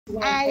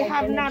I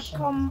have not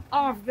come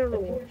off the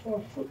road.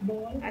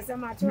 As a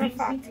matter of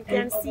fact, you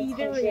can see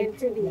the rain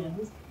today.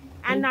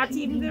 And not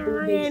even the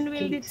rain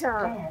will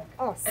deter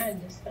us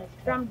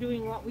from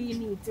doing what we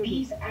need to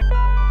do.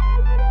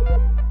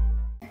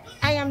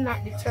 I am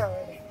not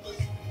deterred.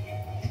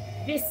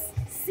 This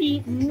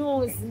seat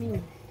knows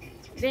me.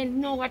 They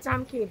know what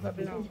I'm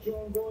capable of.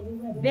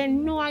 They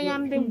know I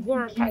am the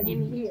worker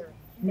in here.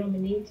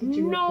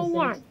 No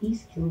one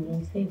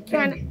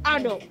can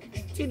add up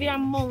to the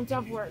amount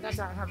of work that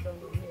I have done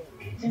in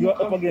here.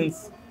 You're up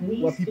against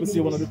what people say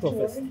one of the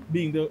toughest,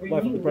 being the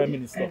wife of the Prime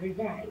Minister.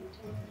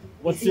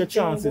 What's your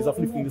chances of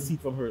lifting the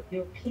seat from her?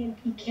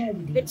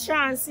 The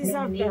chances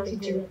are very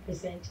good.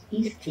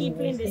 The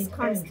people in this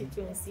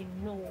constituency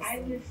know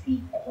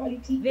me.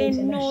 They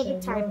know the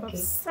type of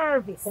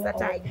service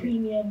that I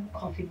do.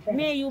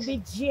 May you be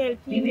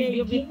GLP, may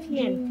you be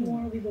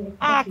PNP.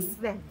 Ask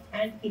them.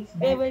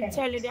 They will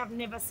tell you they have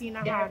never seen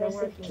a harder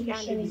working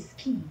candidate.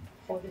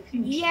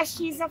 Yes,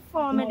 she's a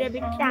former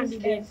debate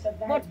candidate,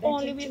 but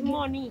only with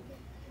money.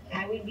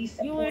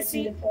 You will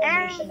see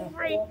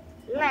every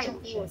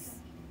light post,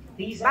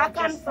 back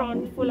and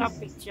front, full of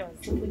pictures.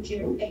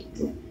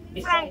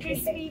 Frankly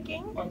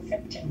speaking,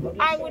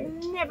 I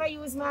would never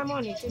use my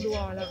money to do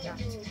all of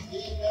that.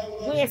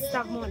 Waste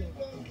of money.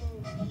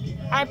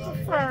 I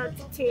prefer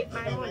to take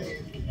my money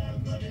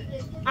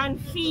and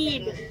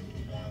feed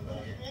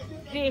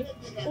the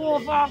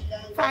over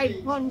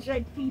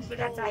 500 people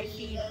that I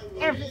feed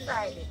every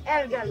Friday,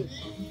 elderly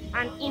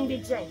and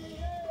indigent,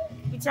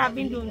 which I've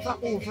been doing for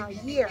over a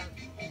year.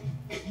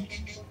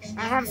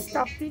 I have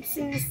stopped it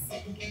since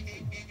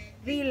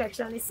the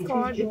election is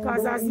called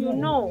because, as you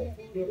know,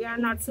 we are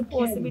not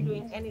supposed to be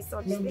doing any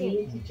such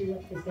thing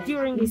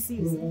during the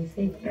season.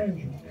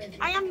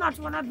 I am not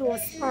one of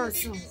those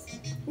persons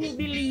who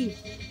believe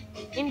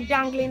in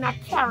dangling a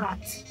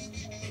carrot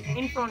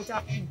in front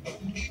of people,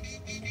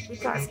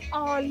 because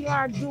all you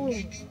are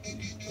doing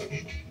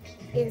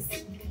is,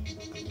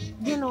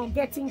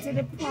 getting to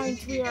the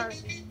point where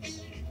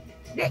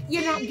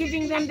you're not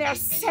giving them their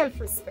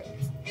self-respect.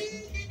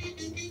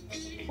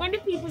 When the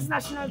People's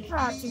National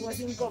Party was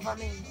in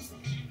government,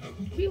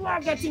 we were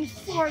getting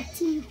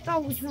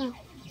 $14,000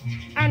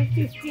 and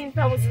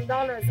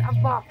 $15,000 a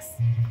box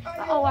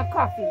for our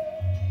coffee.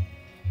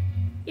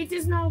 It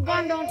is now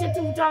gone down to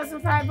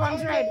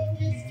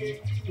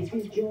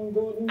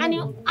 $2,500. And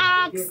you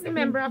ask the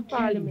Member of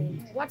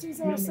Parliament, what is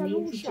her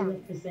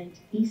solution?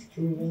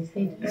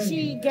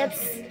 She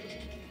gets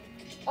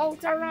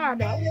out a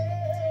radar,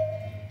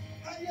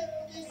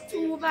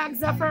 2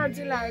 bags of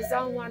fertilizer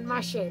and 1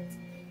 machete.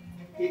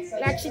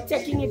 Like she's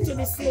taking it to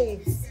the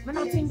slaves. We're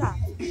not in that.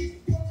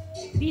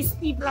 These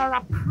people are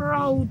a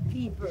proud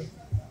people.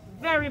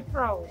 Very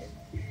proud.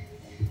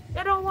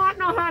 They don't want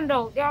no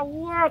handout. They are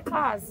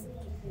workers.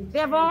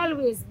 They've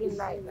always been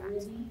like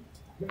that.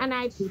 And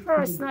I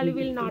personally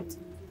will not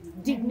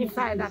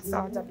dignify that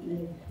sort of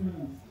behavior.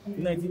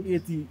 In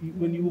 1980,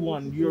 when you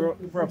won, you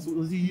perhaps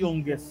was the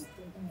youngest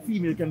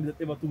female candidate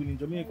ever to win in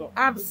Jamaica.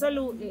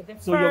 Absolutely. The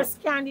first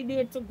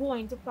candidate to go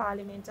into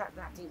Parliament at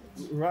that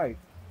age. Right.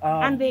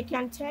 And they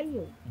can tell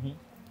you,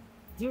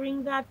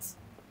 during that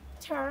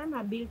term,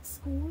 I built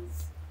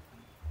schools,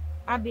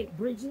 I built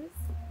bridges,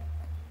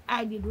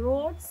 I did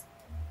roads.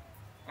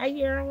 I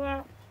hear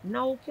a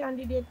now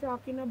candidate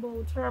talking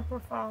about her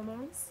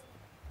performance.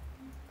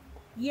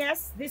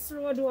 Yes, this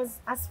road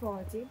was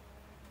asphalted.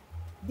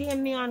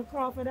 Damian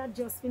Crawford had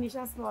just finished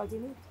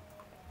asphalting it,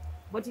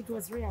 but it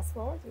was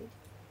re-asphalted.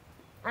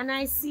 And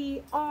I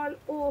see all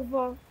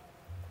over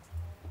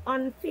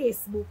on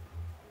Facebook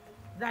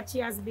that she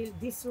has built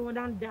this road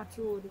and that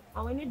road.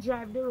 And when you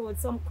drive the road,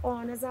 some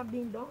corners have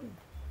been done.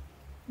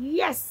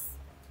 Yes,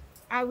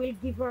 I will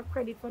give her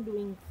credit for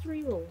doing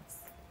 3 roads.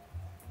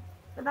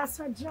 But that's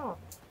her job.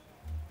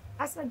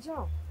 That's her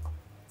job.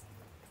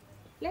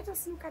 Let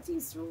us look at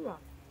East Rural.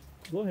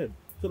 Go ahead.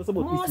 Tell us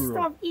about East Rural.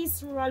 Most of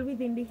East Rural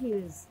within the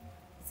hills,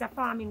 it's a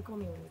farming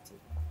community.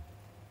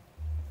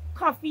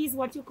 Coffee is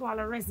what you call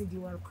a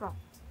residual crop.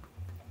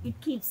 It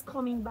keeps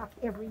coming back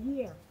every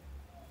year.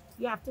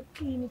 You have to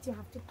clean it, you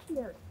have to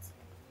clear it.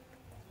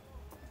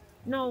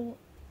 Now,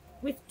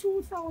 with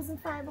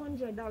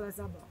 $2,500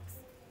 a box,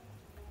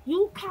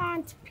 you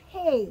can't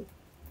pay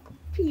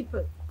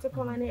people to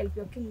come and help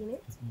you clean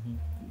it.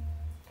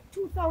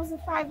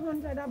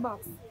 $2,500 a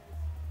box.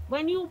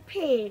 When you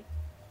pay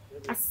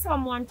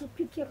someone to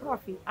pick your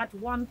coffee at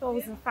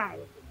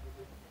 $1,500,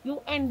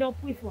 you end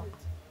up with what?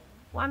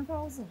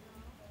 $1,000.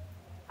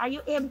 Are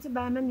you able to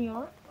buy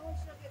manure?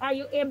 Are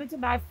you able to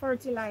buy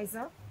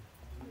fertilizer?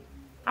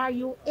 Are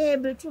you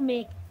able to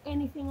make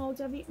anything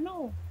out of it?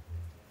 No.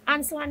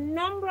 And so a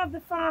number of the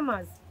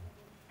farmers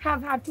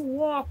have had to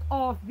walk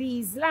off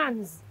these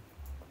lands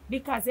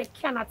because they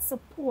cannot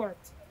support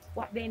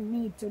what they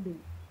need to do.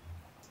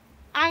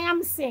 I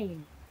am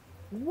saying,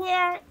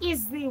 where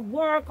is the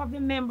work of the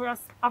members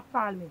of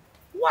Parliament?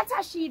 What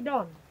has she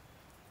done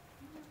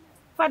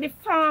for the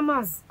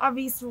farmers of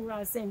East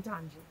Rural St.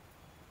 Andrew?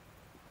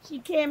 She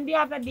came the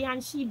other day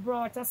and she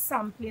brought a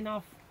sampling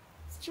of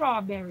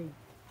strawberry.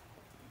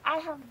 I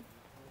have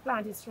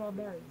planted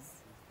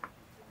strawberries.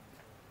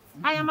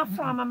 I am a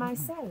farmer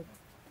myself.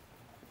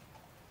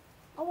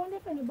 I wonder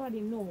if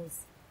anybody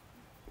knows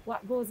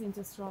what goes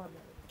into strawberry.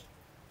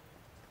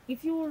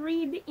 If you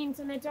read the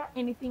internet or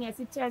anything else,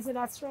 it tells you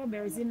that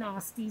strawberry is a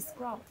nasty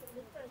sprout.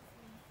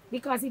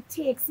 Because it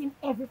takes in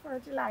every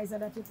fertilizer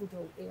that you put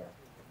out there.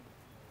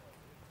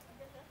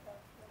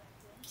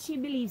 She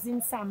believes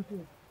in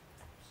sample.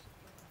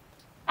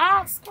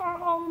 Ask her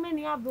how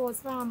many of those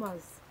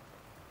farmers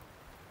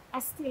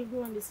are still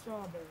growing the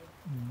strawberry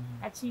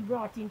that she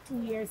brought in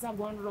 2 years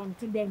ago and run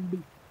to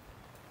Denby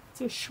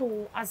to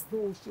show as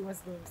though she was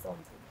doing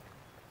something.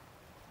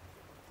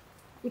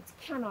 It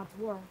cannot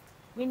work.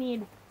 We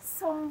need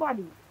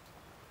somebody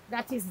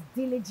that is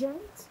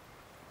diligent,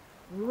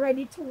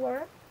 ready to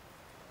work,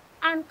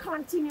 and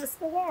continues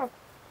to work.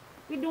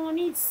 We don't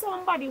need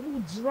somebody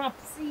who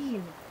drops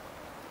in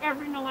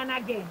every now and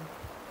again.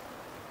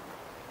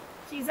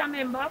 She's a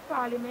member of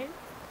parliament.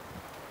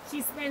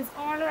 She spends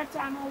all her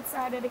time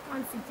outside of the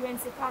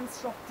constituency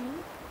constructing.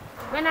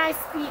 When I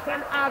speak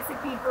and ask the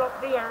people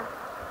up there,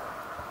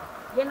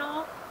 you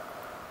know,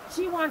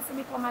 she wants to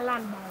become a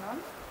land baron.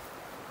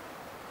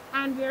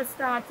 And we're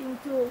starting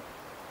to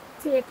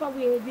take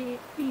away the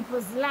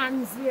people's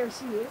lands where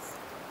she is.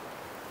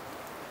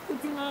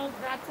 Putting out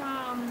that,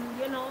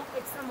 you know,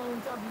 X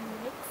amount of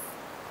units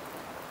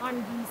on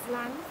these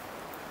lands.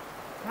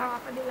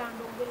 Half of the land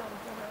don't belong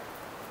to her.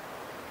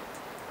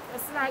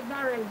 Just like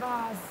Darrell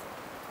Bars,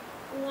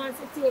 who wants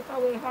to take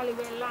away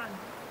Hollywell land.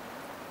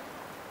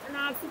 And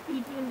ask the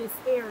people in this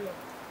area,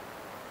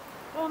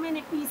 how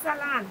many pieces of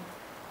land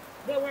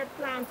they were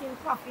planting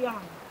coffee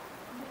on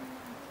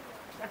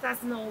that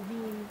has now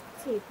been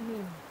taken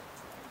in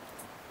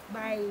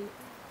by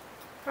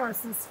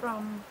persons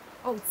from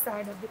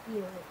outside of the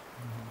area.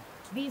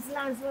 These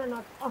lands were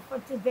not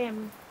offered to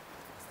them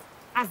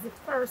as the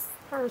first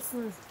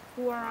persons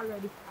who are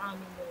already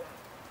farming the land.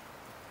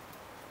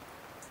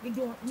 We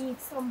don't need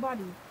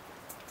somebody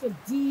to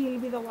deal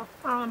with our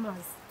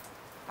farmers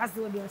as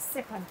though they're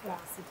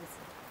second-class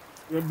citizens.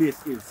 Your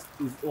base is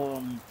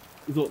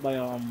out by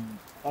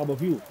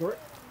Harborview,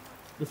 correct?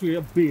 That's where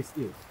your base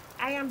is.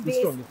 I am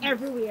based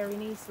everywhere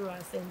in East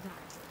Rural St. Andrews.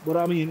 But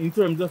I mean, in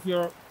terms of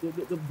your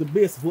the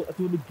base vote that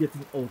you'll be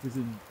getting out is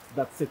in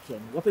that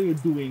section. What are you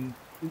doing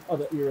in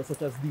other areas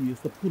such as these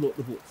to pull out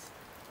the votes?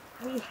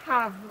 We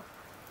have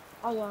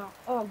our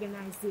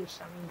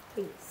organization in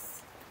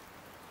place,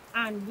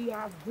 and we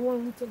are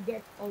going to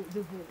get out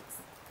the votes.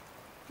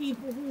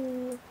 People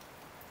who,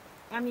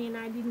 I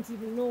didn't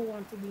even know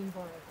want to be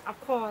involved, are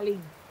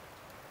calling.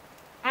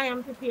 I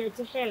am prepared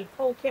to help.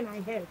 How can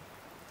I help?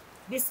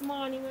 This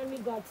morning when we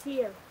got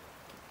here,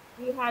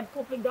 we had a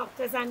couple of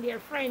doctors and their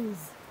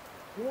friends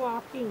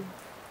walking,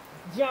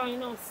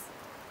 join us.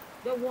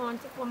 They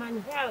want to come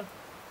and help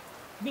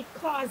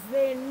because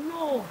they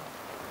know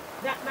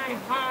that my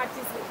heart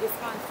is with this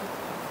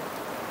constituency.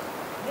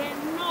 They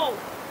know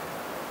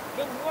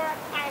the work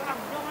I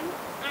have done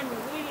and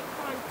will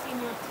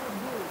continue to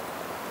do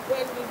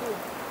when we do.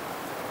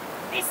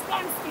 This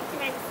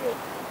constituency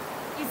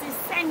is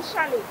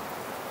essentially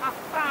a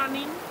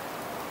farming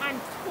and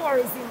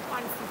tourism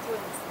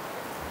constituency.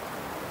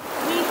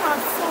 We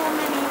have so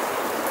many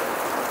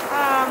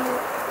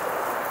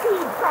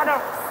food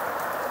products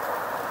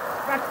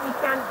that we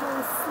can do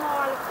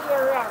small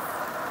areas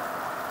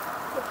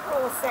to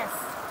process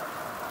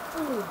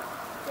food,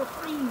 to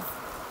freeze,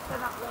 so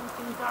that when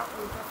things are out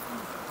of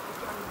season, we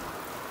can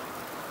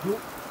do.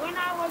 When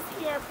I was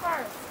here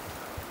first,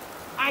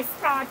 I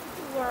started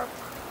to work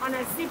on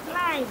a zip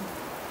line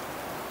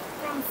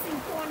from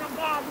Syncona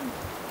Garden,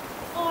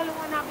 only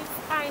one of its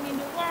kind in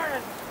the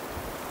world,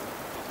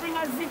 to bring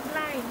a zip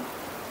line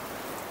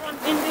from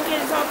in the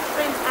hills of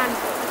St.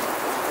 Andrews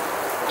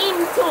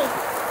into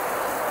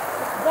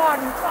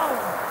Garden Town,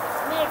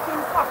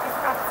 making coffee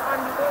stops on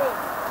the way.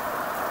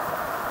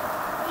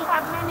 We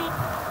have many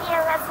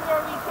areas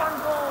where we can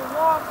go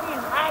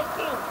walking,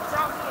 hiking,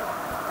 jogging.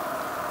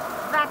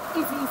 That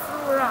is East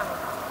Rural.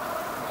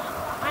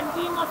 And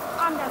we must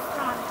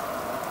understand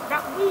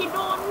that we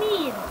don't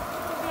need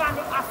to be on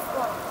the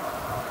asphalt.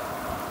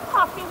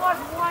 Coffee was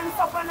once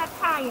upon a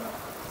time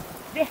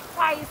the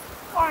highest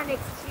foreign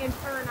exchange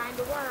earner in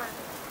the world.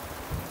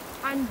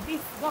 And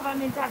this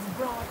government has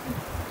brought it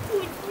to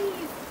its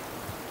knees.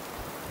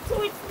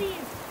 To its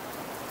knees.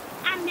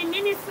 And the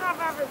Minister of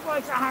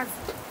Agriculture has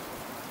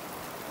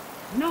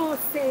no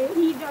say.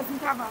 He doesn't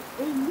have a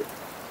clue.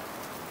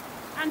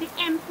 And the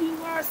MP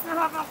worse not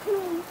have a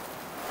clue.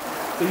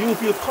 So you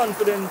feel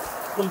confident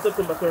from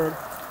September 3rd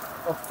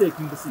of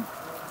taking the seat?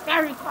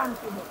 Very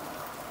confident.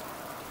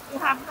 You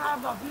have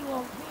Harborview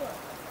out there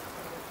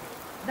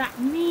that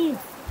needs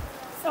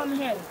some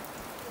help.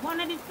 One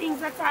of the things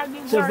that I'll be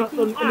She has working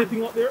not done on,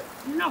 anything out there?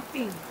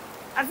 nothing.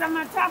 As a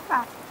matter of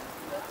fact,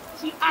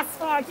 she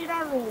asphalted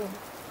a road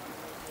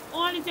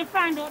only to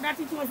find out that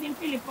it was in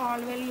Philip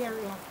Hallwell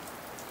area.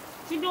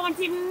 She don't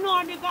even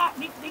know the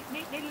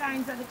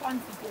lines of the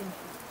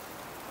constituency.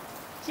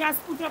 She has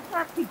put up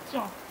her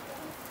picture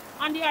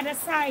on the other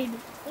side,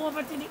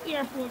 over to the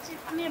airport.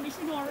 Maybe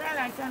she don't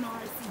realize an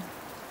RC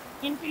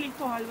in Philip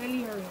Caldwell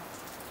area.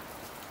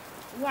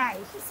 Why?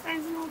 She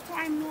spends no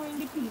time knowing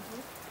the people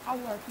or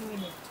working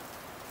with them.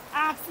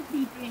 Ask the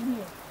people in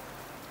here.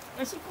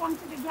 Does she come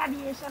to the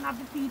graduation of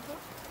the people?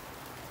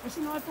 Does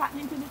she know what's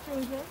happening to the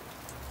children?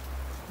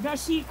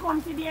 Does she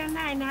come to their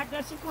night?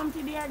 Does she come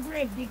to their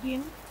grave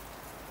digging?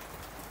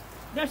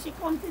 Does she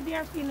come to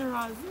their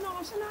funerals? No,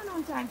 she not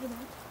no time to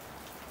that.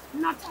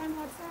 Not time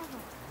whatsoever.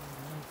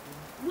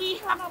 We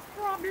have a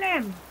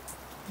problem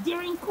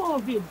during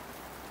COVID.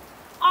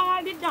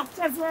 All the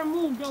doctors were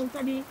moved out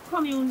of the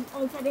commune,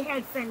 out of the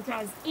health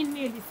centers in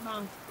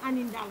Maidisbank and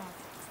in Dallas,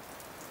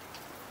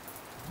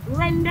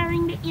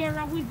 rendering the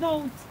area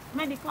without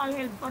medical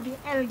help for the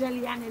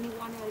elderly and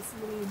anyone else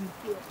who needs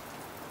care.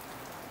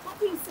 What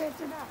do you say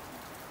to that?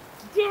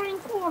 During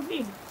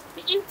COVID,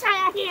 the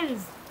entire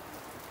hills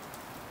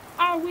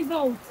are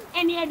without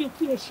any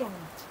education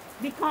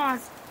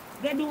because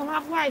they don't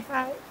have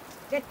Wi-Fi,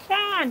 they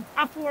can't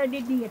afford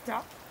the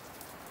data.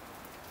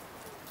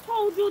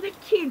 How do the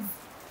kids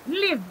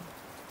live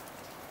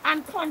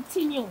and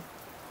continue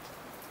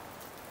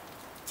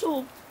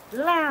to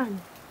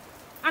learn?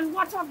 And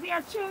what of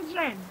their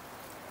children?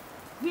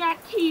 We are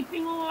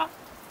keeping our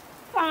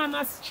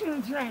farmers'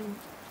 children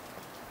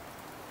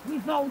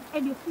without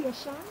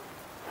education.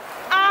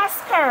 Ask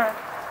her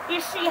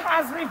if she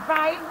has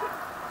revived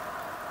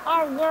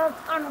or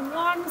worked on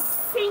one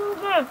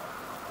single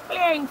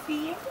playing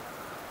field,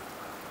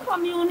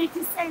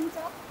 community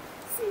center,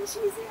 since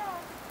she's here.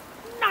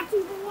 Not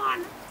even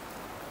one.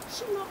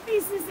 She no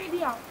business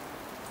idiot.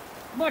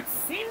 But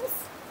since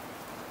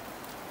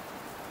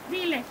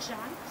the election,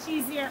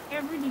 she's here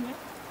every day.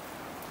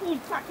 Food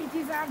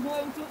packages are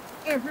going to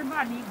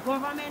everybody,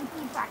 government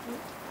food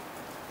package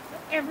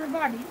to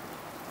everybody.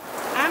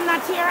 I'm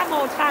not here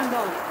about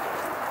handout.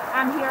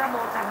 I'm here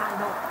about a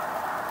handout.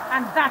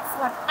 And that's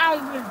what I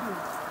will do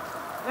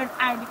when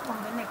I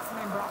become the next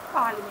member of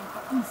parliament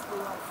for East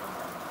Rural.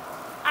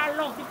 I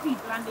love the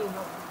people and they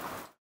love me.